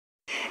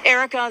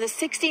Erica, the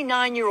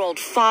 69-year-old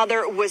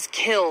father, was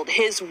killed.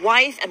 His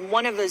wife and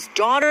one of his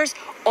daughters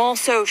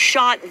also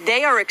shot.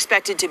 They are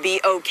expected to be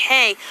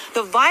okay.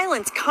 The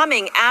violence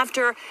coming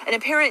after an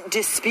apparent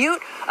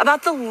dispute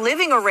about the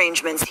living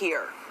arrangements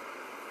here.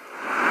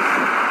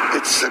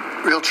 It's a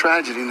real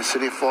tragedy in the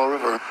city of Fall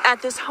River.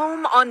 At this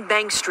home on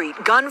Bank Street,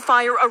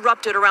 gunfire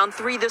erupted around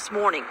 3 this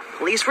morning.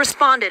 Police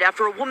responded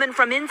after a woman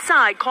from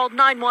inside called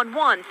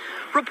 911,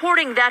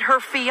 reporting that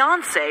her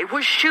fiance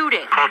was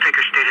shooting. Call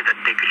taker stated that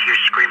they could hear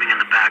screaming in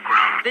the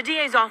background. The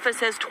DA's office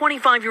says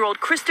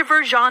 25-year-old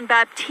Christopher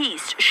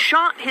Jean-Baptiste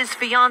shot his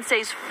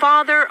fiance's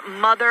father,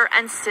 mother,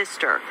 and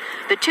sister.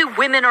 The 2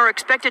 women are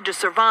expected to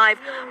survive,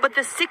 but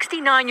the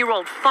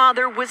 69-year-old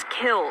father was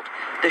killed.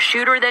 The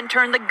shooter then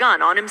turned the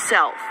gun on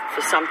himself.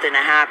 For something to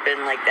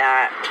happen like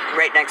that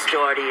right next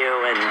door to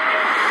you, and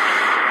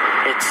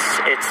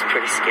it's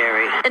pretty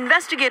scary.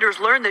 Investigators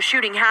learned the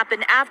shooting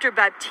happened after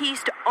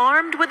Baptiste,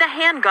 armed with a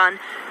handgun,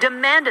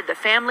 demanded the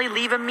family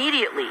leave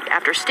immediately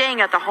after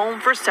staying at the home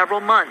for several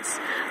months.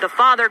 The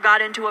father got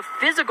into a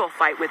physical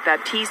fight with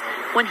Baptiste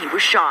when he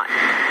was shot.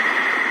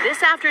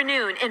 This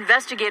afternoon,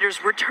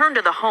 investigators returned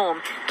to the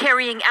home,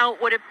 carrying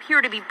out what appear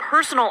to be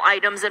personal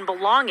items and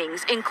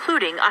belongings,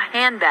 including a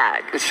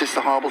handbag. It's just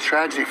a horrible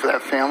tragedy for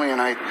that family,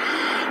 and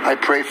I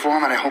pray for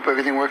them, and I hope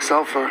everything works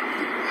out for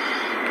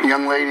the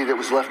young lady that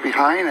was left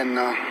behind and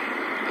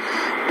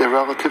their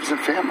relatives and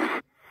family.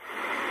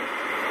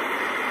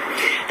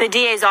 The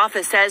DA's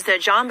office says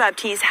that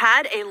Jean-Baptiste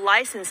had a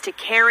license to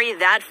carry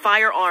that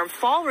firearm.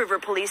 Fall River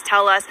police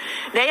tell us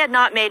they had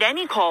not made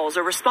any calls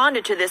or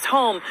responded to this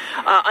home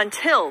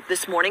until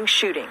this morning's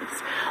shootings.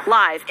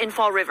 Live in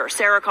Fall River,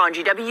 Sarah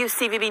Conji,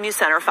 WCVB News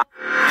Center.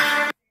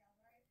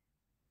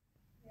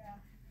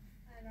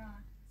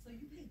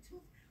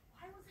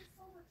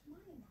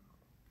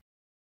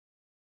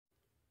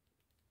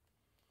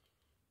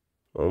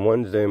 On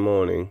Wednesday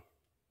morning,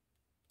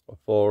 a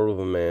Fall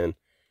River man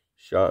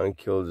shot and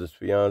killed his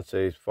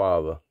fiance's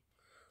father,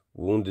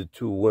 wounded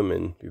 2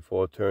 women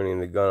before turning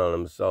the gun on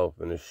himself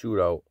in a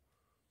shootout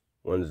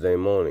Wednesday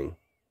morning,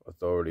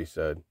 authorities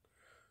said.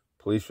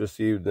 Police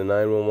received a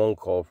 911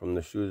 call from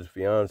the shooter's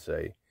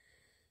fiance,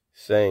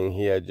 saying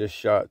he had just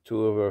shot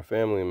 2 of her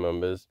family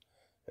members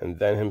and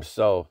then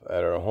himself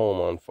at her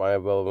home on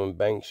 511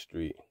 Bank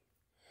Street.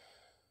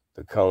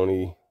 The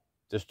county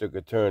district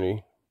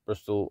attorney,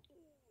 Bristol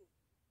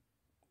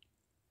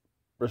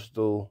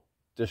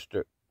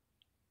District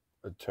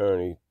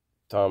Attorney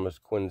Thomas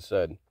Quinn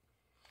said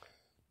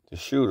the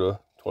shooter,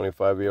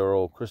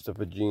 25-year-old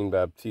Christopher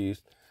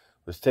Jean-Baptiste,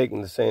 was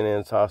taken to St.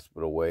 Anne's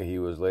Hospital, where he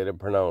was later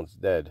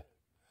pronounced dead.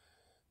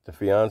 The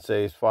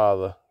fiance's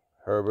father,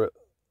 Herbert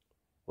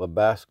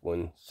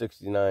Labasquin,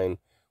 69,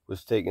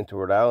 was taken to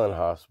Rhode Island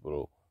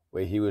Hospital,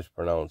 where he was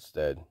pronounced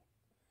dead.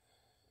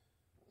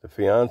 The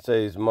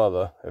fiance's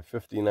mother, a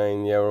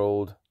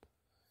 59-year-old,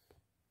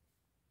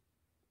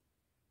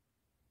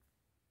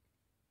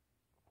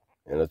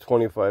 and a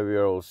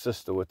 25-year-old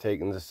sister were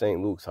taken to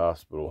St. Luke's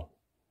Hospital.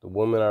 The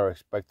women are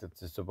expected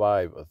to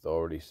survive,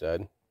 authorities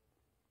said.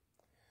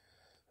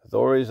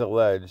 Authorities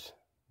allege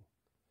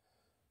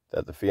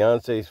that the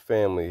fiance's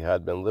family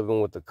had been living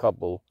with the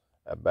couple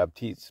at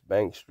Baptiste's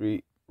Bank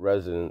Street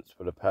residence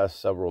for the past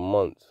several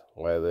months,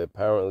 while they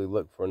apparently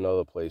looked for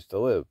another place to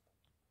live.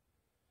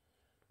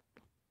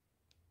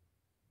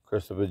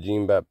 Christopher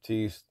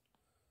Jean-Baptiste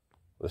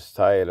was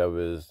tired of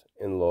his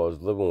in-laws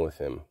living with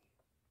him.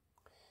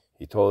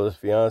 He told his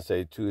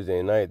fiancée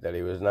Tuesday night that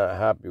he was not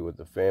happy with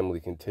the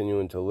family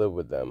continuing to live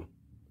with them.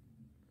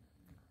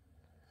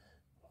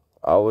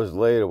 Hours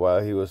later,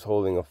 while he was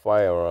holding a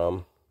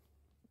firearm,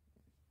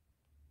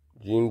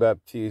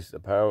 Jean-Baptiste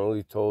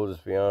apparently told his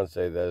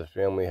fiancée that his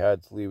family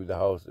had to leave the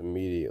house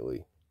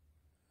immediately.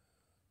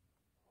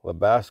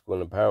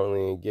 Labasquin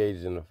apparently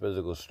engaged in a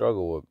physical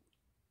struggle with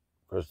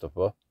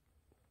Christopher,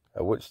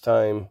 at which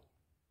time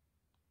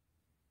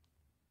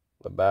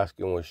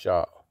Labasquin was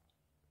shot.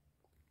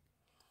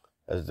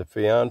 As the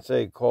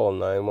fiancé called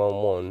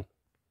 911,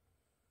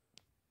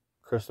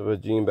 Christopher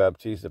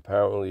Jean-Baptiste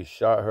apparently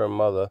shot her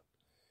mother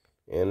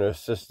and her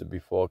sister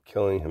before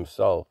killing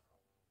himself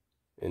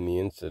in the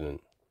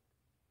incident.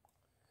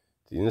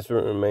 The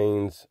incident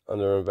remains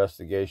under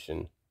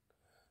investigation.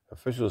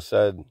 Officials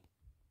said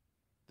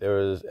there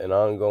is an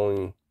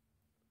ongoing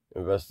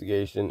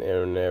investigation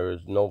and there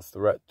is no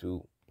threat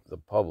to the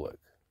public.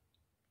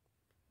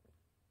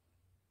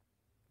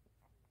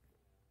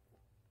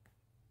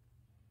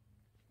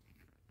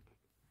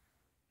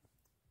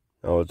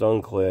 Now, it's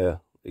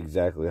unclear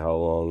exactly how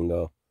long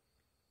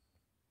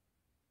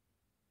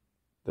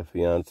the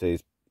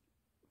fiance's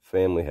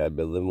family had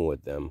been living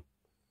with them.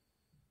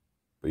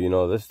 But, you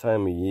know, this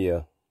time of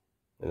year,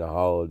 in the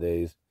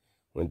holidays,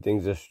 when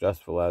things are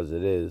stressful as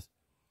it is,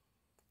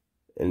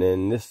 and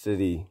in this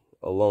city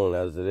alone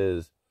as it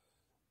is,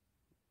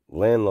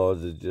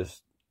 landlords are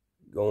just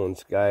going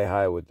sky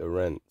high with the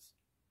rents,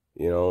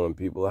 you know, and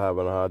people are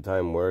having a hard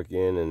time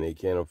working and they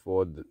can't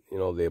afford,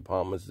 the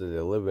apartments that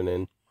they're living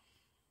in.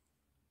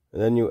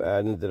 And then you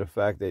add into the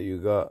fact that you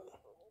got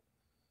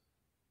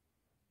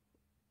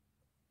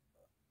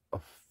a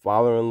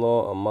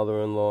father-in-law, a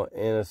mother-in-law,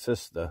 and a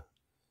sister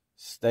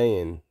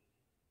staying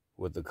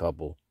with the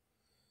couple.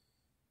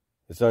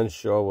 It's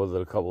unsure whether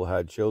the couple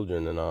had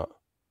children or not.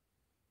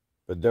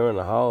 But during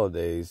the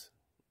holidays,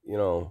 you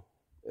know,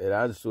 it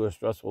adds to a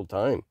stressful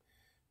time.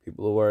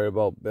 People are worried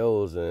about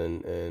bills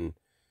and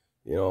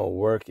you know,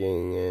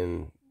 working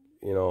and,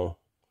 you know,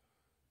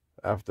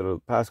 after the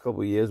past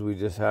couple of years we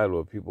just had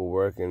with people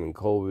working and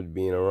COVID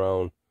being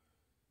around,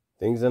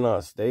 things are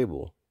not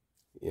stable,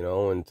 you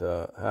know, and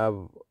to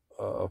have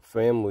a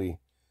family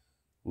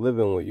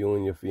living with you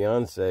and your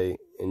fiance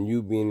and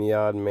you being the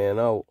odd man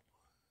out,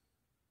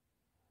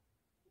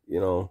 you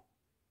know,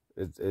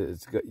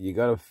 it's you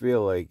gotta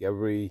feel like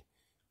every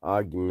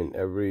argument,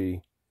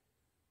 every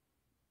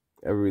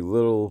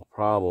little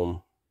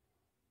problem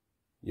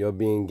you're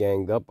being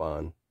ganged up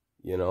on,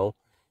 you know.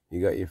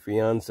 You got your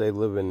fiance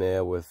living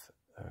there with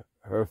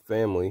her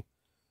family.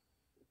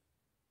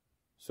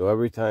 So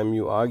every time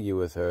you argue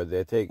with her,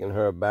 they're taking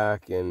her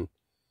back and,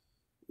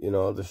 you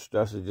know, the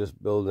stress is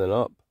just building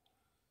up.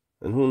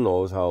 And who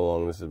knows how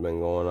long this has been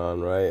going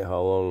on, right?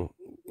 How long,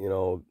 you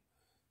know,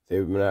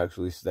 they've been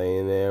actually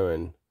staying there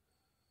and,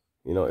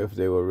 you know, if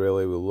they were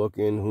really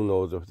looking, who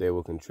knows if they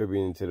were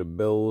contributing to the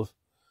bills.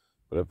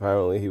 But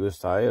apparently he was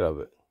tired of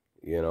it,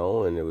 you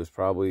know, and it was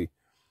probably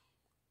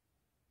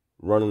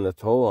running a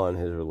toll on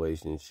his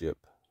relationship.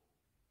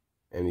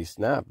 And he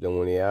snapped. And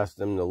when he asked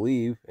them to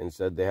leave and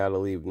said they had to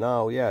leave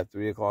now, yeah,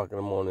 3 o'clock in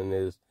the morning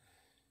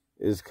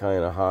is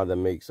kind of hard to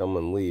make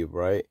someone leave,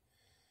 right?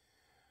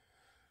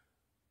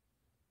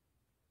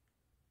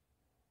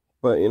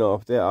 But, you know,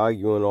 if they're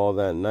arguing all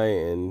that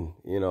night and,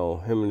 you know,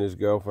 him and his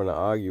girlfriend are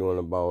arguing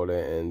about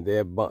it and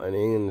they're butting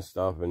in and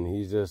stuff and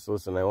he's just,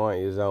 listen, I want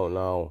you out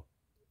now,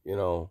 you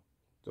know,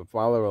 the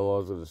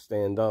father-in-law's going to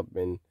stand up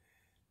and,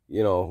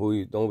 you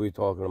know, don't be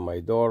talking to my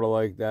daughter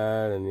like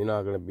that, and you're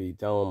not going to be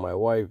telling my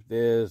wife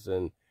this,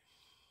 and,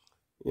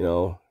 you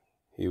know,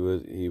 he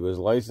was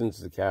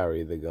licensed to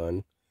carry the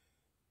gun,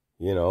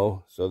 you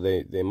know, so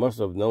they must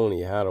have known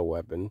he had a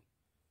weapon,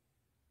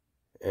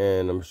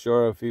 and I'm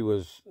sure if he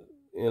was,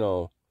 you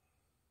know,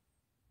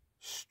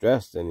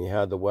 stressed and he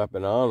had the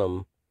weapon on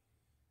him,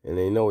 and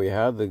they know he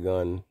had the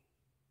gun,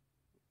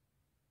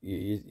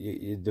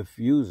 you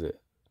diffuse it.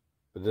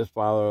 But this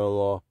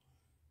father-in-law,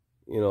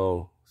 you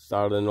know,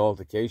 started an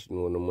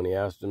altercation with him when he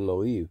asked him to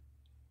leave.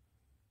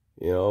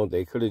 You know,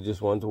 they could have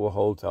just went to a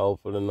hotel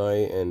for the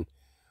night and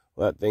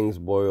let things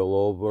boil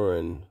over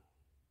and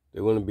they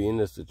wouldn't be in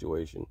this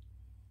situation.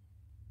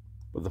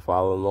 But the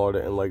father-in-law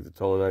didn't like the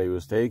tone that he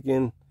was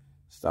taking,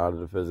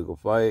 started a physical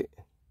fight.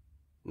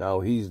 Now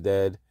he's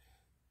dead.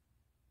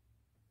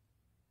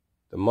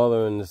 The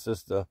mother and the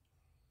sister,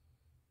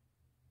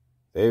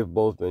 they've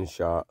both been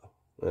shot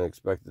and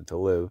expected to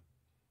live.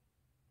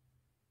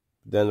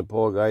 Then the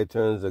poor guy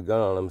turns the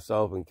gun on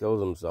himself and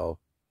kills himself.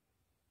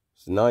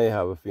 So now you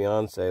have a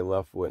fiance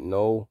left with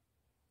no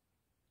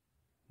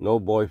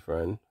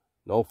boyfriend,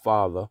 no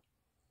father.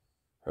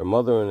 Her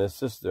mother and her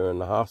sister in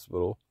the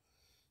hospital.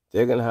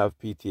 They're going to have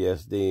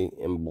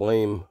PTSD and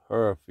blame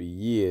her for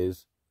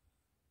years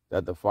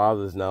that the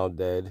father's now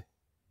dead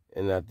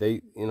and that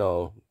they, you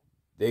know,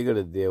 they got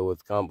to deal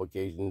with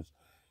complications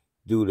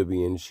due to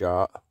being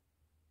shot.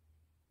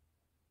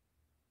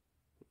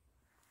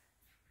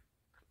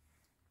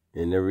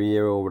 And every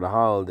year over the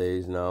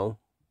holidays now,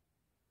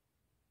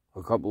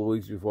 a couple of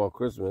weeks before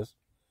Christmas,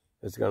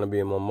 it's going to be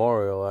a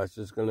memorial. That's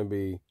just going to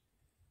be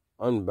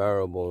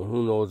unbearable. And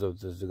who knows if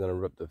this is going to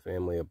rip the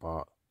family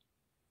apart.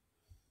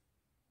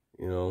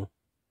 You know.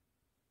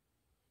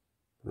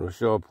 But I'm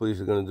sure police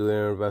are going to do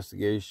their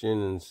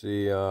investigation and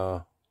see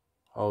how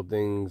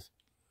things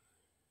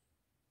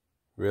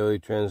really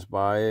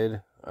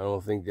transpired. I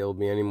don't think there'll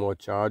be any more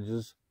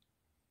charges.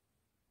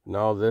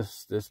 Now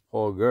this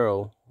poor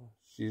girl,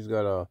 she's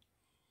got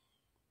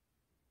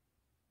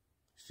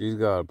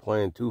to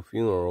plan 2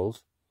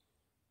 funerals,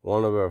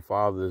 one of her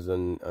father's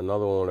and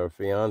another one of her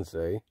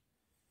fiance.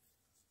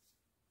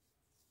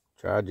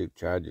 Tragic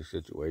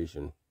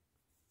situation.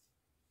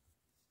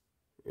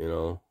 You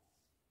know,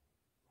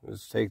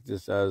 let's take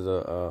this as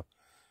a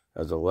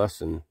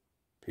lesson,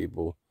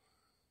 people.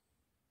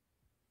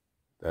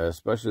 That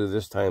especially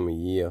this time of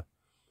year,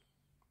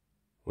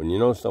 when you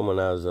know someone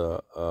has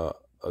a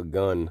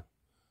gun,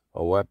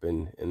 a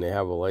weapon, and they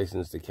have a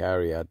license to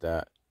carry at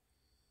that,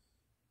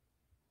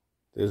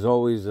 there's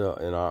always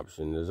an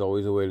option. There's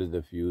always a way to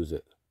diffuse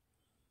it.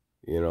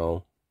 You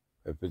know,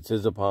 if it's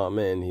his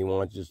apartment and he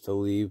wants us to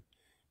leave,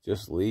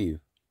 just leave.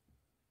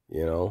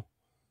 You know,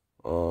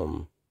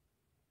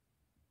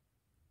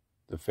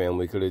 the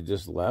family could have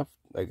just left.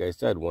 Like I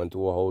said, went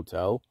to a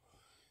hotel,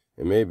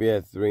 and maybe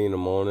at 3 in the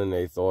morning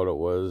they thought it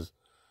was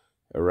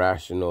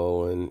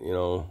irrational, and you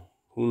know,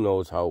 who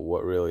knows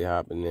what really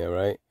happened there,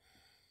 right?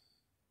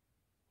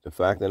 The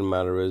fact of the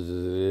matter is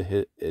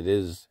it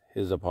is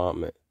his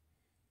apartment.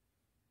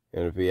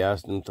 And if he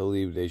asked them to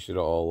leave, they should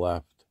have all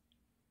left.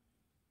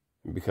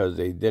 And because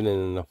they didn't,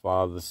 and the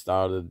father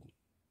started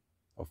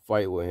a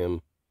fight with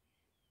him,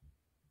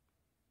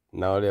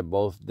 now they're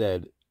both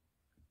dead.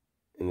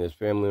 and there's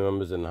family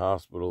members in the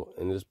hospital,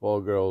 and this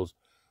poor girl's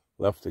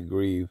left to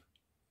grieve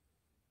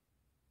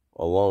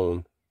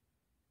alone,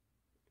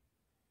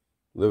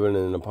 living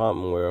in an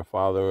apartment where her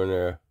father and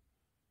her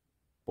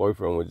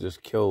boyfriend were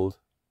just killed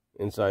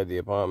inside the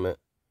apartment.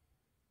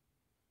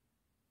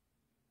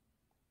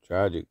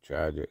 Tragic,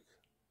 tragic.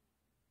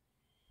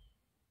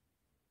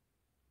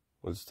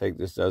 Let's take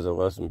this as a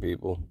lesson,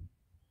 people.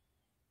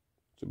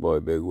 It's your boy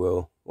Big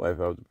Will, life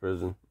after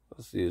prison.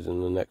 I'll see you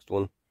in the next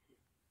one.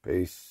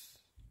 Peace.